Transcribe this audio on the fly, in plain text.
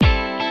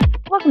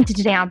Welcome to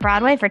Today on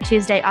Broadway for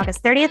Tuesday,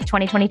 August 30th,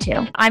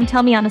 2022. I'm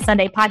Tell Me on a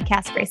Sunday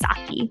podcast, Grace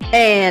Aki.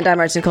 And I'm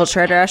arts and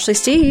culture writer Ashley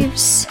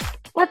Steves.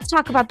 Let's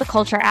talk about the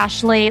culture,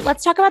 Ashley.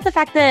 Let's talk about the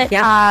fact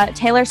that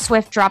Taylor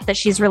Swift dropped that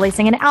she's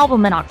releasing an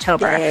album in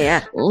October.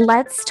 Yeah.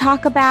 Let's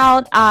talk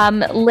about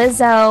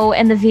Lizzo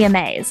and the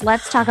VMAs.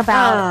 Let's talk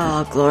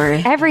about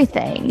glory.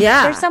 Everything.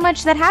 Yeah. There's so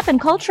much that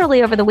happened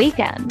culturally over the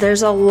weekend.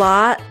 There's a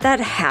lot that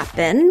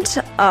happened,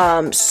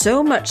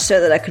 so much so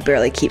that I could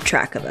barely keep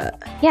track of it.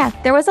 Yeah,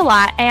 there was a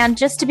lot. And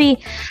just to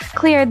be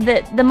clear,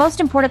 the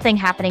most important thing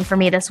happening for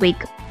me this week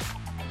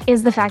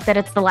is the fact that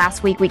it's the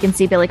last week we can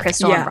see Billy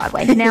Crystal on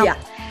Broadway. Now,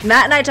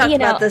 Matt and I talked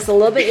about this a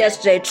little bit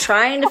yesterday,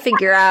 trying to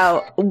figure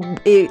out,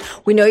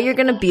 we know you're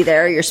going to be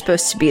there, you're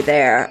supposed to be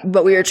there,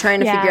 but we were trying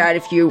to figure out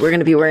if you were going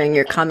to be wearing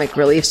your comic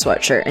relief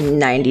sweatshirt in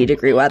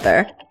 90-degree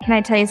weather. Can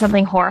I tell you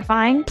something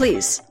horrifying?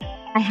 Please.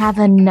 I have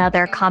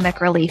another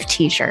comic relief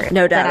T-shirt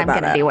no doubt that I'm about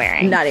going to be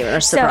wearing. Not even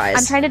a surprise. So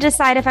I'm trying to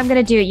decide if I'm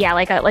going to do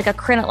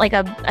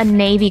a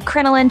navy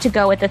crinoline to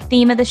go with the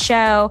theme of the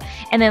show,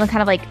 and then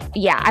kind of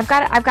I've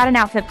got an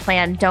outfit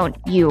planned. Don't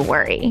you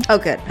worry. Oh,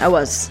 good. I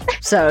was.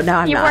 So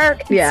now I'm you not.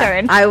 You were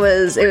concerned. I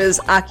was. It was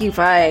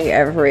occupying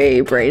every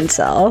brain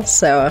cell,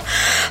 so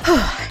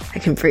I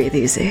can breathe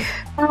easy.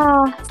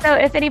 So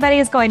if anybody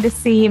is going to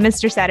see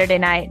Mr. Saturday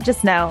Night,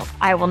 just know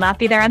I will not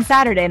be there on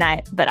Saturday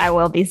night, but I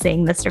will be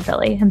seeing Mr.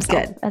 Billy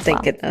himself. Good.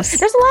 Thank goodness.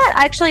 There's a lot.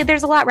 Actually,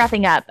 there's a lot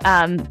wrapping up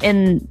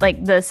in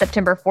the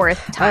September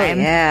 4th time.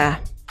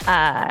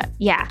 Oh,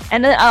 yeah.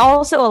 And then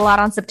also a lot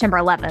on September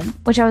 11th,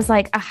 which I was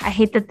like, I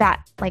hate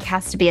that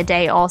has to be a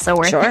day also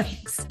where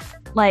things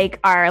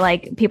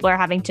people are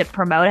having to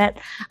promote it.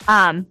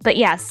 But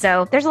yeah,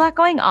 so there's a lot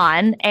going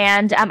on,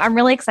 and I'm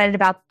really excited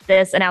about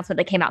this announcement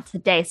that came out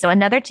today. So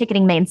another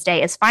ticketing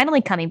mainstay is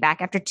finally coming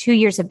back after 2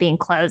 years of being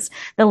closed.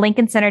 The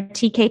Lincoln Center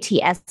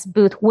TKTS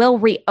booth will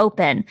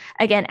reopen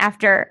again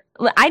after.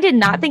 I did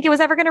not think it was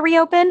ever going to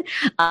reopen.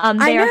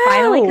 They are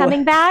finally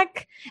coming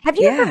back. Have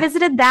you ever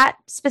visited that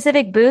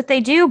specific booth? They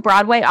do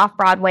Broadway,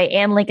 Off-Broadway,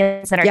 and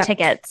Lincoln Center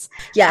tickets.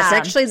 Yeah, it's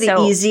actually the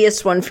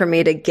easiest one for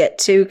me to get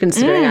to,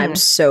 considering I'm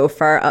so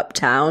far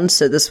uptown.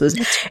 So this was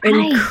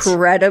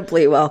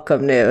incredibly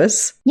welcome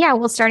news. Yeah,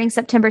 well, starting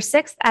September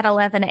 6th at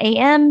 11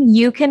 a.m.,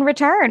 you can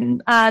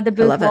return. The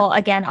booth will,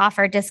 again,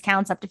 offer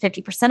discounts up to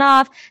 50%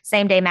 off,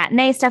 same-day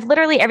matinee stuff,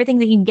 literally everything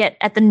that you can get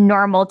at the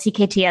normal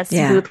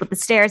TKTS booth with the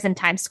stairs in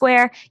Times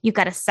Square. You've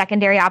got a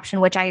secondary option,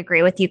 which I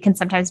agree with you can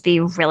sometimes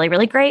be really,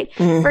 really great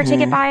for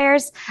ticket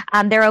buyers.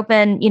 They're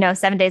open,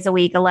 7 days a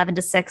week, 11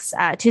 to 6,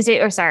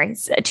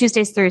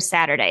 Tuesdays through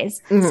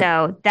Saturdays.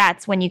 So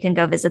that's when you can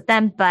go visit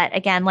them. But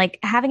again,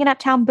 having an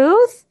uptown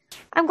booth,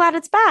 I'm glad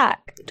it's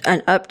back.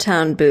 An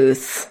uptown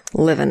booth,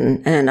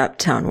 living in an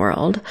uptown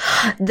world.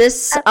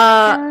 This,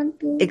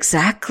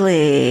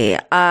 exactly.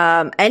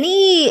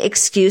 Any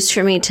excuse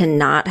for me to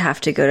not have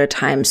to go to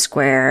Times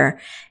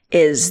Square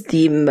is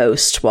the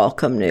most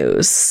welcome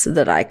news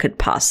that I could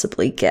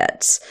possibly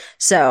get.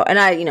 So, and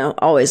I,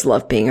 always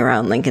love being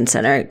around Lincoln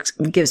Center. It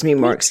gives me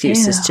more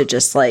excuses to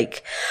just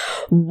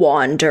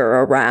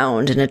wander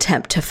around and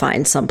attempt to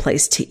find some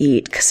place to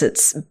eat because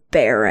it's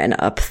barren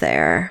up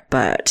there.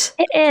 But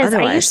it is.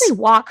 Otherwise, I usually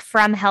walk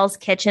from Hell's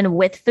Kitchen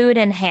with food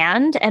in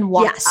hand and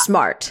walk. Yeah,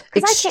 smart.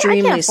 Extremely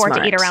I can't afford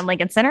to eat around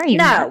Lincoln Center.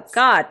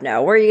 God,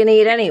 no. Where are you going to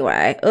eat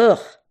anyway? Ugh.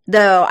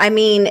 Though, I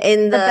mean,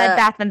 in the Bed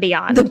Bath &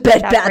 Beyond. The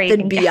Bed Bath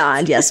 &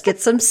 Beyond, yes. Get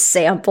some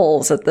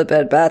samples at the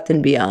Bed Bath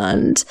 &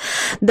 Beyond.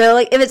 Though,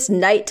 if it's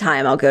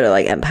nighttime, I'll go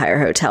to, Empire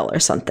Hotel or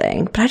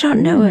something. But I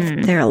don't know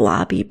if their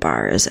lobby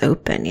bar is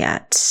open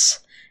yet.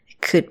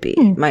 It could be.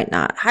 Might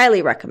not.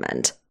 Highly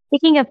recommend.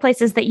 Speaking of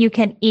places that you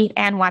can eat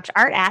and watch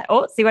art at.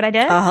 Oh, see what I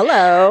did?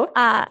 Hello.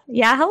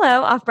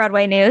 Hello.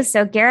 Off-Broadway news.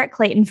 So Garrett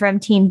Clayton from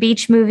Teen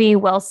Beach Movie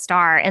will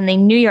star in the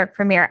New York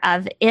premiere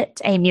of It,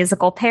 a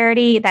musical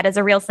parody. That is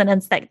a real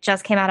sentence that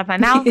just came out of my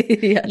mouth.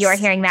 Yes. You are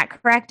hearing that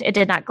correct. It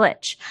did not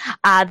glitch.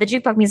 The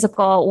Jukebox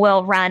musical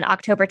will run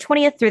October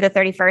 20th through the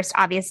 31st,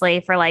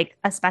 obviously, for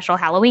a special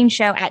Halloween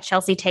show at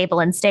Chelsea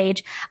Table and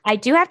Stage. I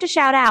do have to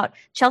shout out,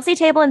 Chelsea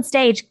Table and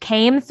Stage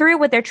came through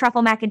with their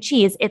truffle mac and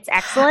cheese. It's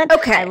excellent.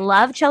 Okay. I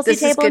love Chelsea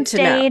Table and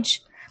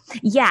Stage.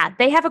 Yeah,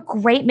 they have a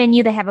great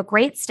menu. They have a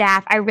great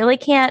staff. I really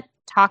can't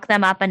talk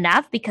them up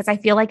enough because I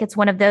feel like it's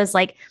one of those,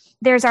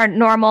 there's our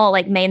normal,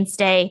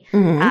 mainstay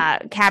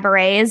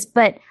cabarets,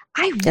 but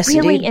I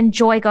really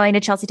enjoy going to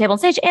Chelsea Table and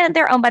Stage, and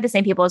they're owned by the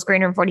same people as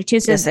Green Room 42,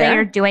 so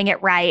they're doing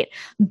it right.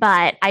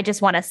 But I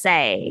just want to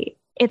say,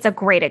 it's a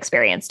great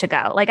experience to go.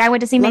 I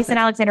went to see Mason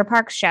Alexander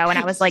Park's show, and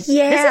I was like, I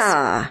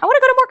want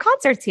to go to more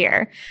concerts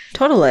here.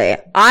 Totally.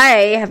 I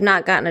have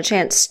not gotten a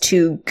chance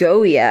to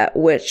go yet,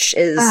 which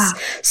is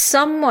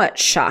somewhat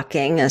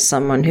shocking as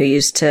someone who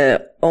used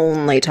to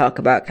only talk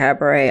about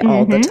cabaret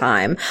all the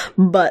time.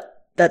 But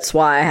that's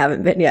why I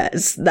haven't been yet.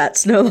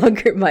 That's no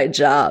longer my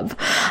job.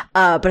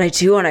 But I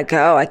do want to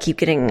go. I keep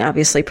getting,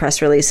 obviously,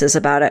 press releases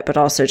about it, but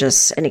also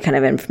just any kind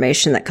of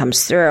information that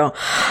comes through.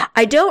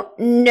 I don't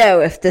know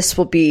if this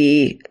will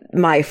be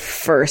my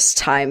first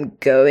time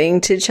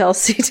going to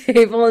Chelsea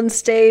Table and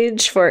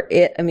Stage for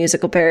It, a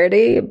musical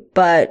parody,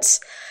 but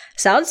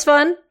Sounds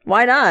fun.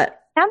 Why not?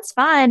 Sounds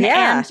fun.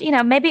 Yeah.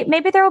 And,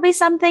 maybe there will be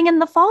something in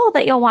the fall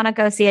that you'll want to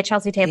go see at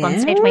Chelsea Table on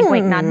stage. Wink,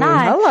 wink, nod,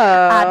 nod.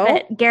 Hello.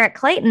 But Garrett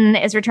Clayton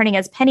is returning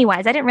as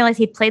Pennywise. I didn't realize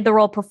he played the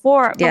role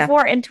before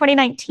in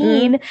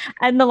 2019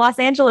 and the Los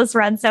Angeles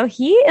run. So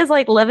he is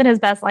like living his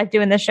best life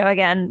doing this show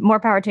again. More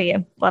power to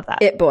you. Love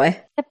that. It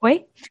boy.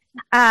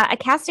 A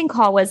casting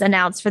call was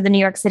announced for the New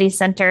York City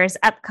Center's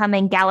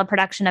upcoming gala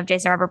production of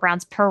Jason Robert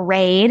Brown's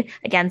Parade,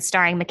 again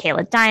starring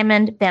Michaela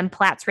Diamond. Ben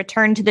Platt's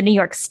return to the New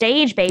York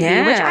stage, baby,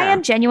 which I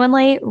am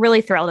genuinely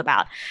really thrilled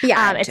about.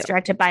 Yeah, it's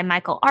directed by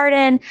Michael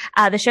Arden.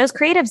 The show's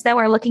creatives, though,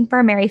 are looking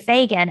for Mary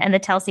Fagan, and the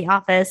Telsey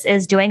office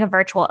is doing a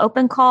virtual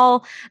open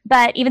call.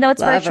 But even though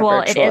it's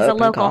virtual, it is a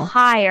local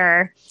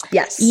hire.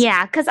 Yes.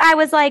 Yeah, because I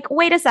was like,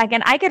 wait a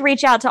second, I could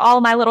reach out to all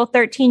my little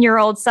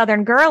 13-year-old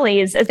Southern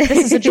girlies. This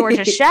is a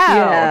Georgia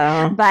show.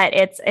 But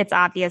it's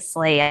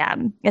obviously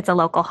it's a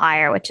local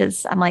hire, which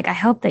is I'm like, I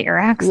hope that your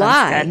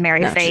accent's good,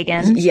 Mary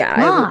Fagan.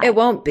 Yeah, it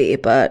won't be,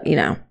 but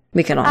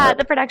we can all hope.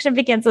 The production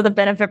begins with a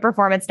benefit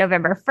performance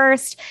November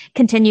 1st,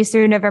 continues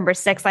through November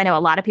 6th. I know a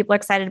lot of people are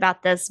excited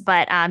about this,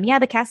 but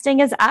the casting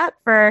is up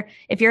for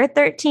if you're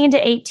 13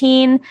 to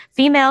 18,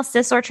 female,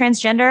 cis or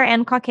transgender,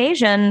 and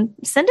Caucasian,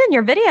 send in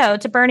your video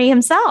to Bernie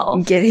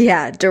himself.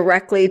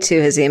 Directly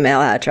to his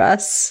email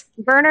address.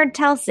 Bernard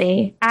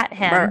Telsey at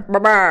him.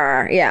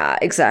 Yeah,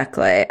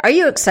 exactly. Are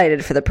you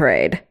excited for the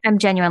parade? I'm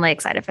genuinely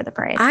excited for the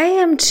parade. I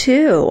am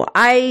too.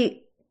 I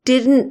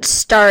didn't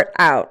start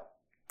out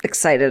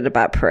excited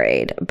about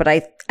parade, but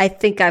I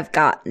think I've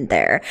gotten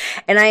there.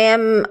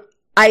 And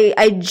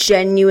I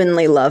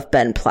genuinely love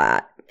Ben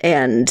Platt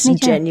and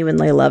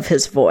genuinely love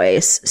his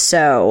voice.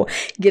 So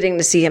getting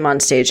to see him on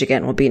stage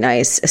again will be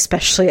nice,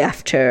 especially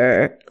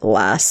after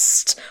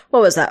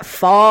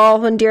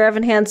fall when Dear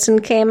Evan Hansen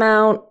came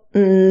out.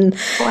 And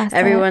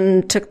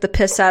everyone took the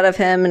piss out of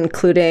him,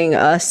 including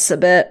us a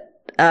bit,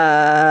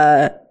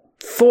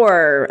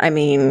 for,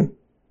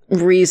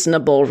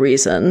 reasonable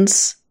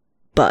reasons.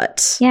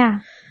 But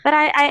but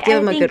I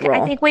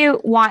think we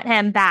want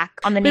him back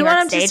on the New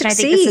York stage. And I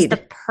think this is the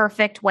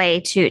perfect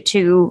way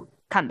to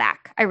come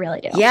back. I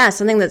really do. Yeah,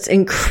 something that's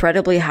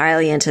incredibly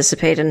highly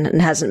anticipated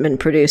and hasn't been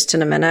produced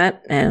in a minute.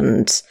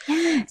 And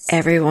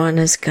everyone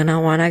is going to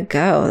want to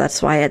go.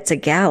 That's why it's a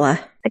gala.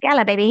 The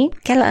gala, baby.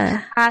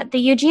 Gala. The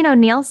Eugene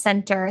O'Neill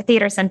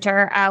Theater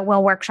Center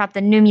will workshop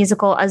the new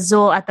musical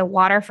Azul at the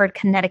Waterford,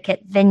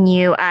 Connecticut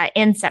venue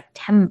in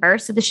September.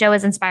 So the show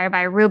is inspired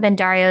by Ruben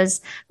Dario's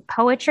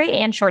poetry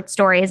and short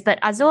stories, but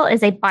Azul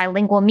is a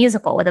bilingual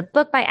musical with a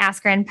book by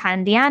Asker and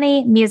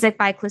Pandiani, music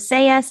by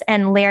Cluseus,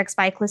 and lyrics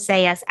by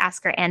Cluseus,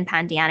 Asker, and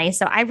Pandiani.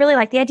 So I really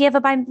like the idea of a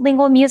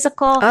bilingual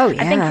musical. Oh,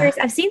 yeah. I've been curious.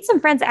 I've seen some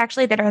friends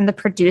actually that are on the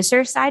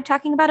producer side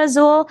talking about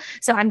Azul.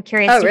 So I'm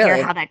curious to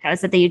hear how that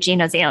goes at the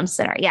Eugene O'Neill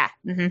Center. Yeah.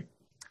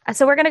 Mm-hmm.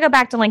 So we're going to go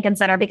back to Lincoln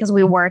Center because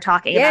we were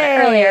talking about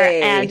it earlier.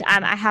 And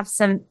I have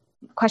some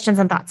questions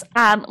and thoughts.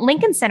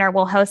 Lincoln Center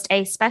will host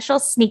a special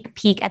sneak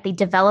peek at the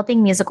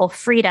developing musical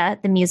Frida,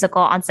 the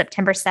musical, on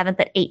September 7th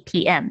at 8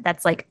 p.m.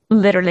 That's like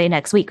literally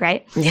next week,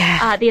 right?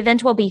 Yeah. The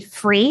event will be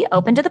free,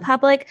 open to the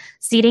public,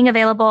 seating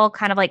available,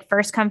 kind of like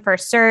first come,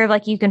 first serve.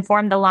 Like you can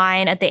form the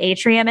line at the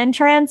atrium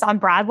entrance on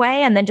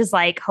Broadway and then just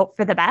like hope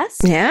for the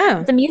best.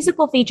 Yeah. The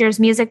musical features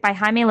music by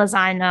Jaime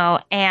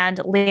Lozano and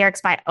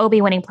lyrics by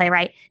Obie-winning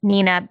playwright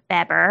Nina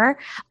Beber.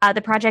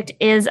 The project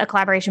is a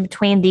collaboration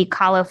between the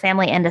Kahlo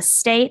family and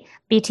estate,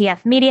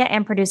 BTF Media,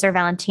 and producer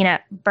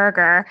Valentina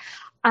Berger.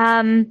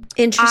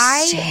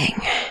 Interesting.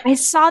 I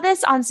saw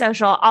this on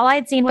social. All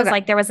I'd seen was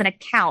like there was an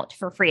account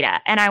for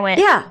Frida, and I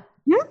went,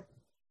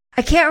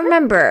 I can't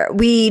remember.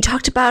 We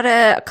talked about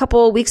it a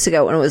couple of weeks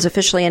ago when it was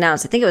officially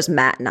announced. I think it was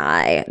Matt and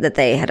I that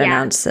they had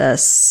announced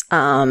this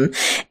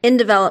in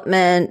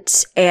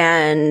development,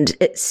 and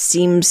it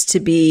seems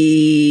to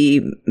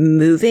be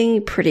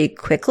moving pretty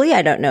quickly.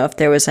 I don't know if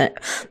there was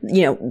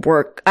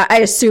work.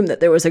 I assume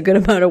that there was a good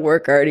amount of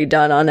work already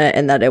done on it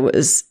and that it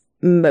was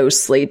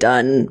mostly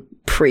done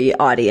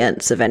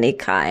pre-audience of any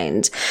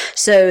kind.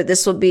 So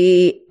this will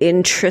be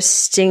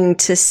interesting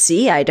to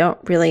see. I don't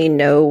really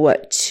know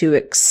what to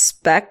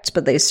expect,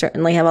 but they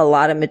certainly have a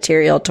lot of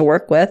material to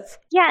work with.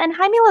 Yeah, and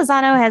Jaime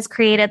Lozano has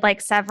created like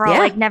several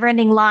like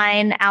Neverending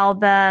Line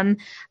album,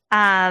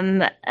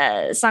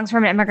 Songs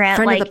from an Immigrant.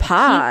 Friend of the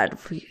pod,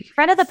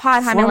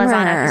 Jaime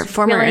Lozano is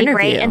really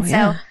great. And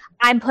so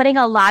I'm putting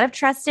a lot of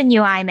trust in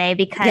you, Jaime,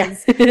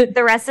 because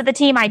the rest of the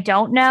team I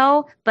don't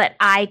know, but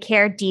I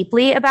care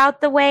deeply about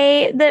the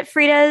way that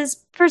Frida is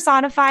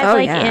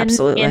personified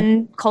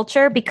in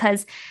culture,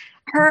 because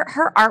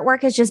her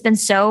artwork has just been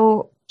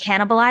so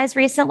cannibalized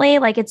recently.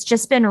 Like it's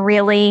just been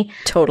really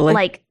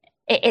like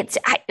it's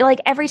like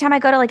every time I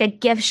go to like a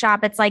gift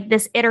shop, it's like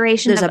this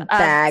iteration of a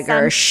bag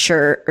or a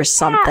shirt or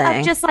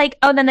something. Just like,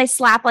 then they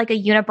slap like a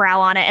unibrow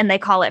on it and they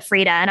call it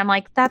Frida. And I'm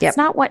like, that's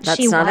not what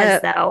she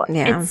was, though.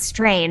 Yeah. It's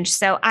strange.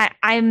 So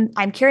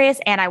I'm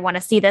curious, and I want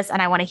to see this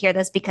and I want to hear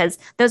this, because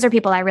those are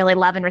people I really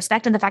love and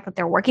respect. And the fact that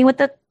they're working with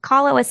the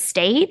Kahlo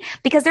estate,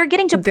 because they're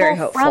getting to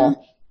pull from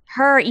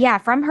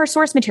from her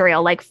source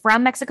material, like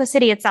from Mexico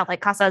City itself,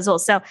 like Casa Azul.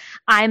 So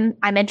I'm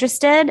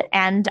interested,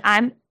 and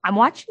I'm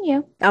watching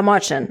you. I'm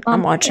watching.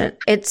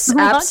 It's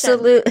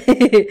absolute.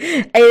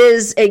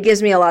 It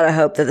gives me a lot of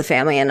hope that the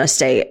family and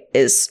estate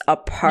is a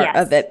part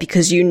of it,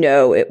 because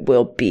it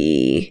will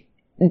be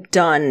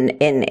done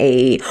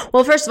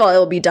first of all, it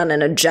will be done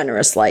in a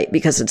generous light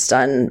because it's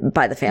done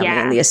by the family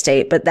and the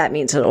estate, but that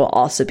means it will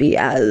also be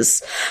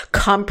as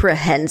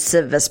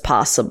comprehensive as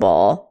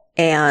possible.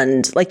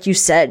 And like you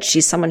said,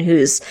 she's someone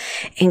who's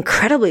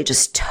incredibly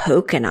just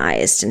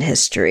tokenized in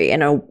history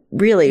in a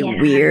really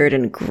weird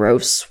and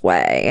gross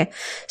way.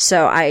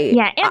 So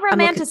and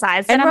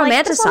romanticized. And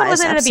romanticized.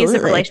 Was an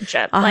abusive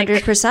relationship.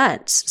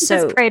 100%.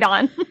 So just preyed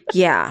on.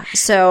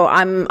 So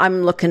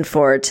I'm looking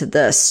forward to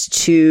this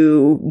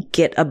to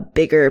get a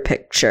bigger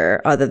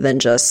picture other than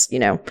just,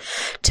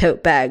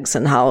 tote bags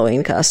and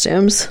Halloween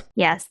costumes.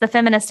 Yes, the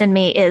feminist in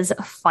me is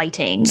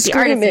fighting. Screaming. The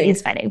artist in me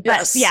is fighting.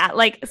 But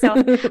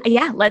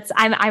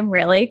I'm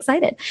really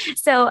excited.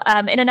 So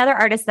in another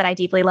artist that I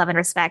deeply love and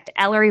respect,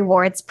 Ellery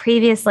Ward's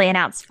previously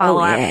announced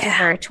follow-up to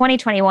her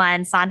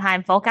 2021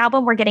 Sondheim folk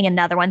album. We're getting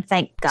another one,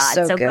 thank God.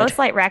 So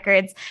Ghostlight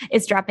Records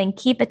is dropping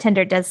Keep a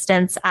Tender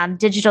Distance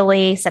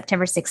digitally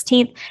September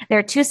 16th. There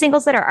are 2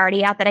 singles that are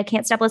already out that I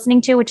can't stop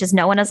listening to, which is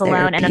No One Is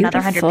Alone and Another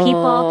 100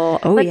 People.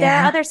 There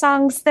are other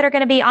songs that are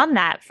going to be on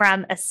that,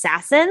 from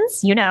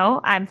Assassins,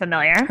 I'm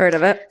familiar. Heard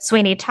of it.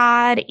 Sweeney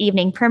Todd,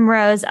 Evening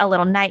Primrose, A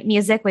Little Night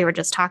Music. We were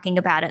just talking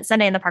about it.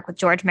 Sunday in the Park with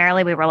George,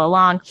 Merrily We Roll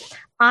Along.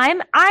 I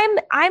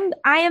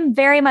am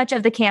very much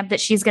of the camp that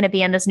she's going to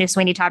be in this new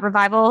Sweeney Todd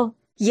revival.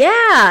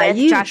 Yeah,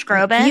 Josh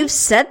Groban. You've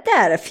said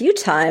that a few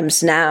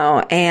times now,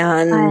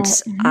 and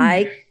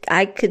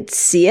I could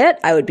see it.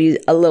 I would be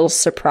a little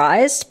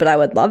surprised, but I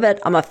would love it.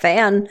 I'm a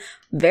fan,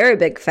 very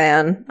big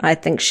fan. I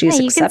think she's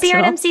exceptional.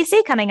 You can see her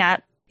in MCC coming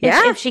up.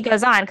 If she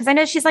goes on, because I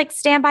know she's like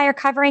standby or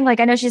covering.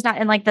 Like I know she's not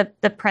in like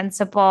the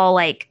principal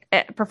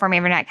performing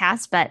every night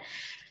cast, but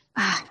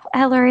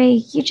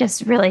Ellery, you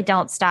just really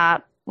don't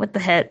stop with the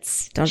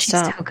hits. She's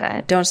so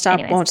good. Don't stop.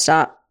 Anyways. Won't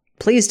stop.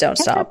 Please don't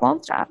stop.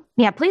 Won't stop.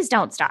 Yeah, please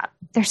don't stop.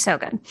 They're so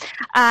good.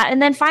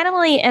 And then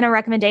finally, in a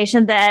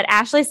recommendation that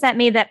Ashley sent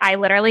me that I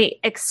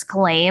literally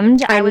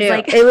exclaimed, I was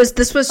like,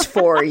 this was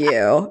for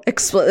you.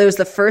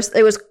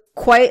 It was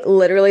quite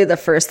literally the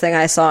first thing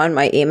I saw in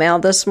my email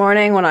this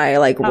morning when I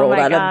rolled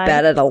out of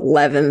bed at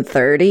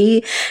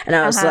 11:30, and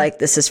I was like,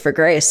 this is for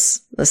Grace.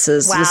 This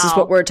is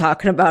what we're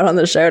talking about on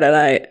the show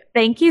tonight.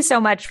 Thank you so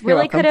much.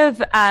 Really could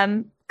have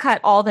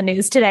cut all the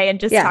news today and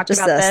just talked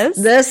about this.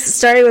 This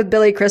starting with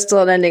Billy Crystal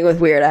and ending with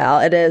Weird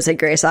Al. It is a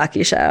Grace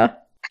Aki show.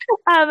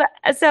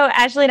 So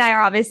Ashley and I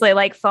are obviously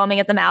foaming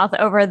at the mouth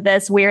over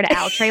this Weird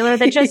Al trailer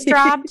that just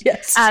dropped,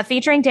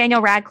 featuring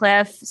Daniel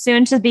Radcliffe,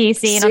 soon to be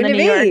seen on the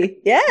New York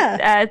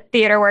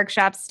Theater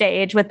Workshop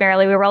stage with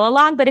Merrily We Roll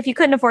Along. But if you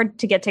couldn't afford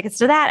to get tickets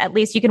to that, at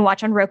least you can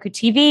watch on Roku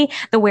TV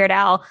the Weird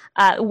Al,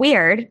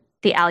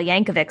 the Al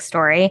Yankovic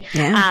story,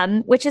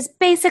 which is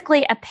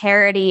basically a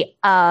parody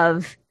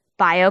of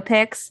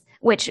biopics,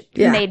 which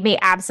made me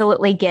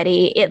absolutely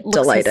giddy. It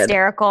looks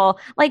hysterical.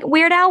 Like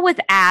Weird Al with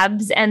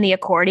abs and the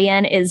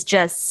accordion is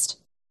just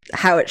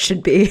how it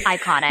should be.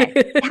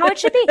 Iconic. How it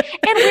should be.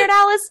 And Weird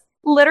Al is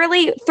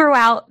literally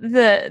throughout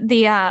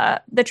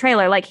the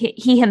trailer, like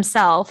he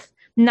himself,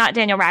 not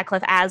Daniel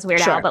Radcliffe as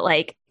Weird Al, but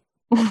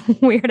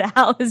Weird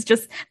Al is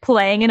just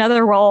playing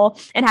another role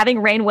and having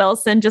Rainn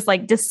Wilson just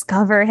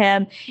discover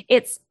him.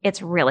 It's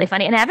really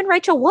funny. And Evan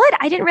Rachel Wood,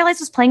 I didn't realize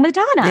was playing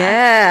Madonna.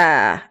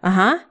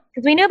 Yeah.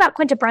 Because we knew about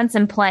Quinta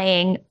Brunson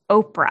playing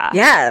Oprah.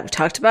 Yeah, I've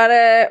talked about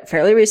it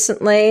fairly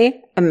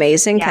recently.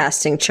 Amazing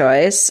casting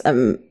choice.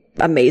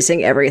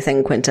 Amazing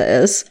everything Quinta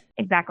is.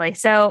 Exactly.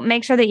 So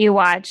make sure that you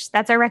watch.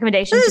 That's our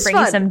recommendation to bring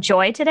you some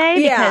joy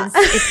today because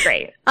it's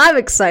great. I'm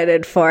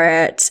excited for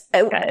it.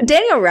 Good.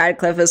 Daniel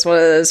Radcliffe is one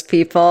of those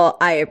people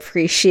I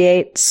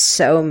appreciate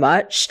so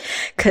much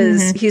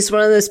because he's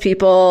one of those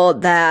people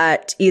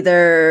that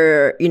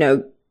either,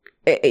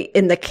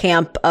 in the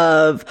camp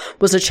of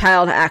was a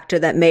child actor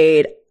that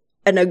made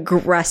an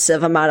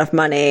aggressive amount of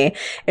money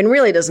and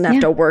really doesn't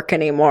have to work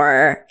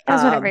anymore.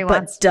 Does whatever he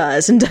wants.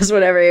 Does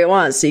whatever he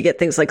wants. So you get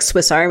things like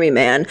Swiss Army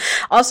Man.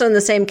 Also in the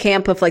same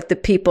camp of the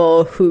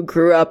people who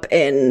grew up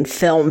in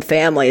film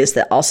families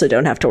that also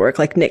don't have to work,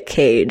 like Nick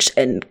Cage,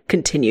 and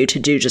continue to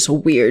do just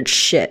weird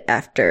shit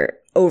after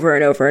over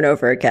and over and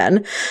over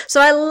again.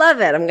 So I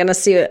love it. I'm going to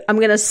see it.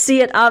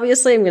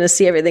 Obviously, I'm going to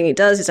see everything he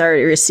does. He's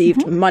already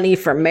received money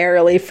from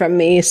Merrily from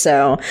me.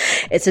 So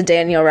it's a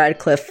Daniel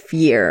Radcliffe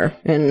year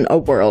in a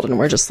world, and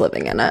we're just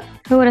living in it.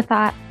 Who would have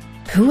thought?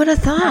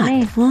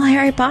 Well,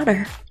 Harry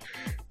Potter.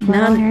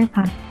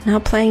 Now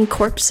playing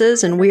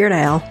corpses and Weird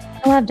Al.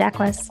 I love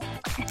Deckless.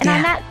 And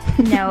on that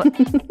note,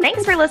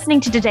 thanks for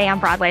listening to Today on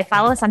Broadway.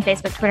 Follow us on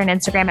Facebook, Twitter, and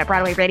Instagram at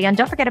Broadway Radio. And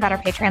don't forget about our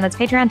Patreon. That's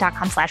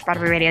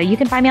patreon.com/Broadway Radio. You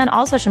can find me on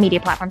all social media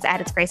platforms at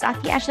It's Grace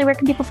Aki. Ashley, where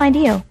can people find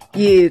you?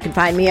 You can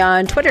find me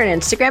on Twitter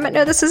and Instagram at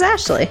No This Is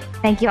Ashley.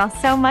 Thank you all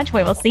so much.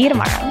 We will see you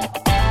tomorrow.